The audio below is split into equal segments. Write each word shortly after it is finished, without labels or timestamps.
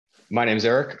My name is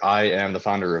Erik. I am the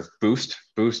founder of Boost.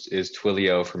 Boost is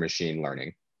Twilio for machine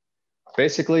learning.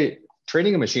 Basically,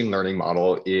 training a machine learning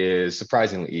model is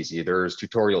surprisingly easy. There's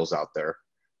tutorials out there,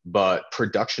 but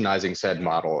productionizing said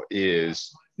model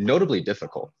is notably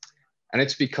difficult. And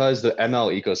it's because the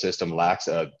ML ecosystem lacks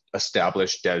a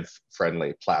established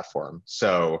dev-friendly platform.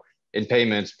 So in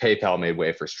payments, PayPal made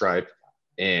way for Stripe.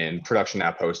 In production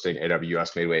app hosting,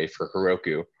 AWS made way for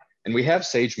Heroku. And we have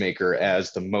SageMaker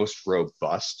as the most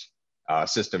robust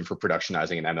system for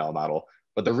productionizing an ML model,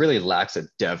 but there really lacks a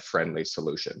dev-friendly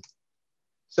solution.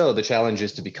 So the challenge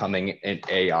is to becoming an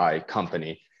AI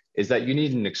company is that you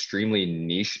need an extremely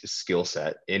niche skill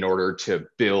set in order to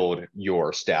build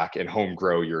your stack and home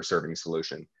grow your serving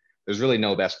solution. There's really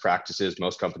no best practices.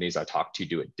 Most companies I talk to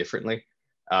do it differently.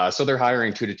 So they're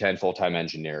hiring 2 to 10 full-time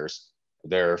engineers.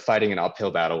 They're fighting an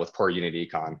uphill battle with poor unit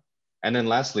econ. And then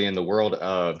lastly, in the world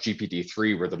of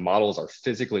GPT-3, where the models are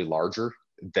physically larger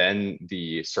than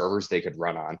the servers they could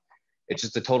run on, it's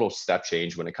just a total step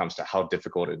change when it comes to how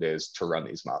difficult it is to run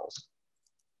these models.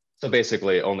 So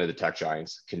basically, only the tech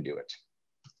giants can do it.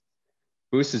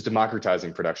 Boost is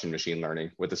democratizing production machine learning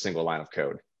with a single line of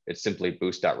code. It's simply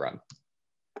boost.run.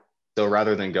 So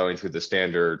rather than going through the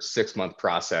standard 6-month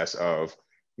process of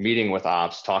meeting with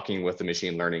ops, talking with the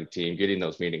machine learning team, getting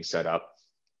those meetings set up,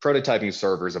 prototyping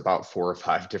servers about 4 or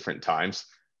 5 different times,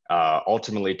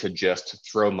 ultimately to just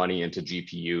throw money into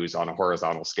GPUs on a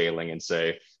horizontal scaling and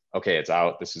say, okay, it's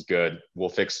out, this is good, we'll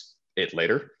fix it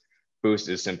later. Boost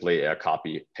is simply a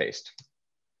copy paste.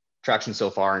 Traction so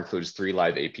far includes 3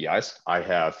 live APIs. I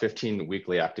have 15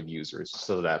 weekly active users,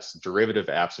 so that's derivative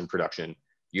apps in production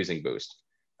using Boost.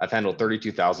 I've handled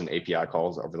 32,000 API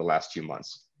calls over the last 2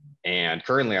 months. And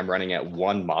currently I'm running at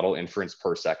 1 model inference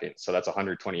per second. So that's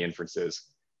 120 inferences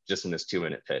just in this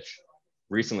 2-minute pitch.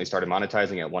 Recently started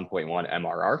monetizing at 1.1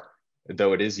 MRR,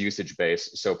 though it is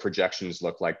usage-based, so projections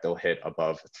look like they'll hit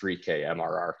above 3K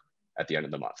MRR at the end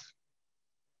of the month.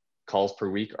 Calls per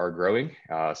week are growing.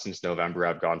 Since November,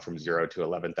 I've gone from 0 to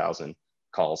 11,000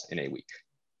 calls in a week.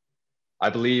 I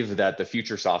believe that the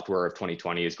future software of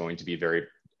 2020 is going to be very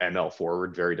ML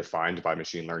forward, very defined by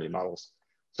machine learning models.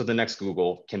 So the next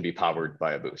Google can be powered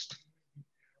by a Boost.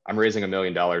 I'm raising $1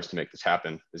 million to make this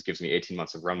happen. This gives me 18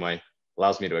 months of runway,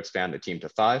 allows me to expand the team to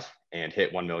 5 and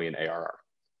hit 1 million ARR.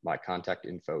 My contact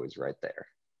info is right there.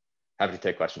 Happy to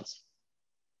take questions.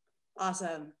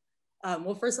 Awesome.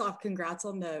 Well, first off, congrats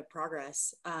on the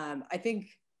progress. I think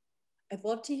I'd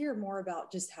love to hear more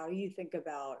about just how you think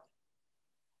about,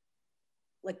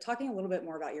 like, talking a little bit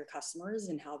more about your customers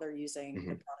and how they're using the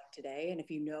product today. And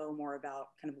if you know more about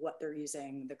kind of what they're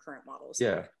using the current models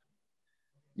for.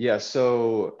 Yeah,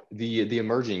 so the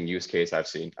emerging use case I've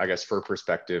seen, I guess for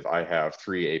perspective, I have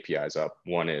 3 APIs up.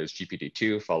 One is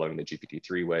GPT-2 following the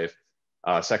GPT-3 wave.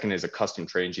 Second is a custom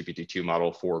trained GPT-2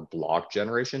 model for blog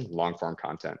generation, long form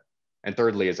content. And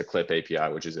thirdly is a clip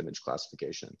API, which is image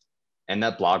classification. And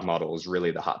that blog model is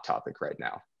really the hot topic right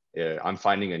now. I'm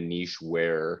finding a niche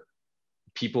where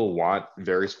people want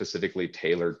very specifically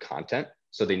tailored content.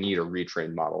 So they need a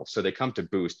retrained model. So they come to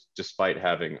Boost despite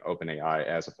having OpenAI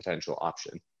as a potential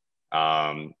option.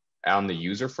 On the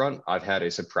user front, I've had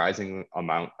a surprising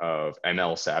amount of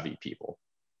ML savvy people.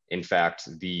 In fact,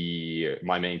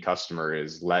 my main customer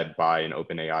is led by an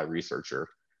OpenAI researcher.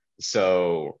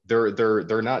 So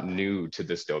they're not new to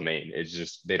this domain. It's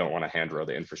just they don't want to handle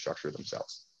the infrastructure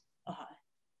themselves.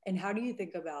 And how do you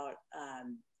think about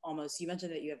you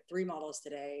mentioned that you have 3 models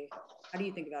today. How do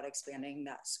you think about expanding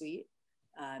that suite?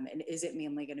 And is it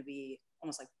mainly going to be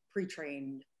almost like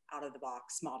pre-trained out of the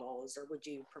box models, or would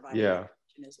you provide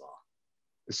information as well?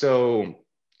 So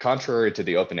contrary to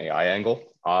the OpenAI angle,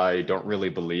 I don't really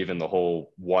believe in the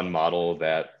whole one model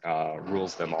that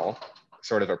rules them all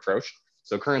sort of approach.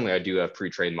 So currently I do have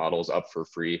pre-trained models up for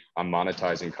free. I'm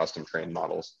monetizing custom trained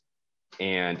models.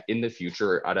 And in the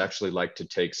future, I'd actually like to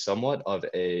take somewhat of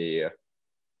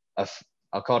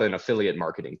I'll call it an affiliate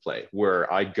marketing play,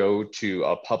 where I go to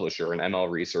a publisher, an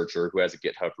ML researcher who has a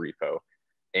GitHub repo,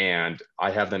 and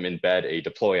I have them embed a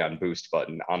deploy on Boost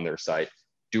button on their site,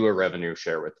 do a revenue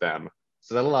share with them.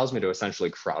 So that allows me to essentially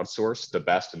crowdsource the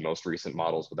best and most recent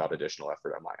models without additional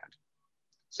effort on my end.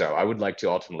 So I would like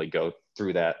to ultimately go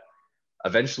through that,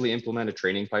 eventually implement a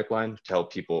training pipeline to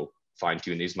help people fine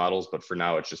tune these models. But for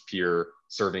now, it's just pure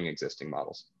serving existing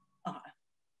models.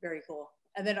 Very cool.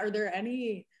 And then are there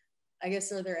any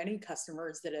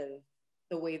customers that have,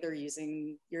 the way they're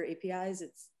using your APIs,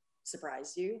 it's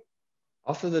surprised you?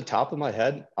 Off of the top of my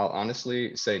head, I'll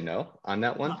honestly say no on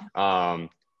that one.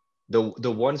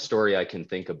 The one story I can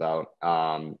think about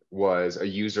was a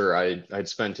user. I'd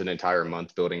spent an entire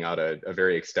month building out a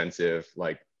very extensive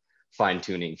fine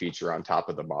tuning feature on top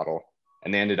of the model,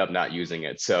 and they ended up not using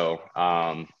it. So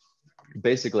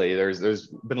basically, there's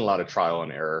been a lot of trial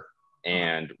and error.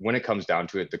 And when it comes down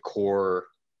to it, the core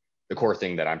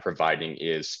thing that I'm providing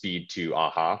is speed to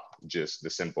aha, just the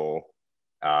simple,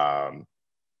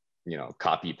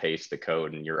 copy paste the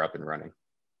code and you're up and running.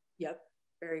 Yep,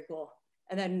 very cool.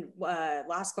 And then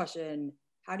last question,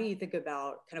 how do you think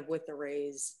about kind of with the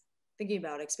raise, thinking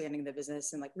about expanding the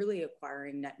business and like really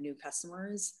acquiring net new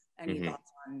customers? Any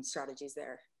thoughts on strategies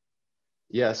there?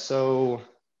 Yeah, so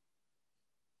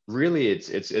really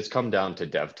it's come down to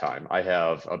dev time. I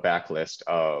have a backlist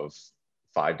of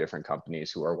 5 different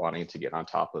companies who are wanting to get on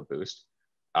top of Boost.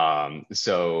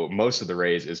 So most of the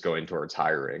raise is going towards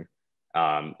hiring,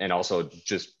 and also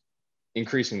just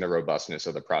increasing the robustness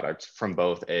of the product from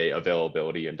both a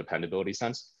availability and dependability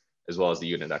sense, as well as the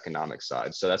unit economics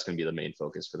side. So that's going to be the main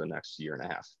focus for the next year and a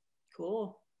half.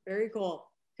 Cool. Very cool.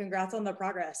 Congrats on the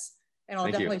progress. And I'll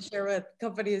Thank definitely you. share with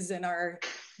companies in our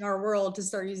world to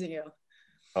start using you.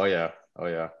 Oh yeah. Oh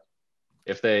yeah.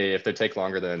 If they take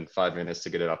longer than 5 minutes to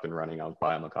get it up and running, I'll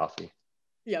buy them a coffee.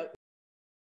 Yep.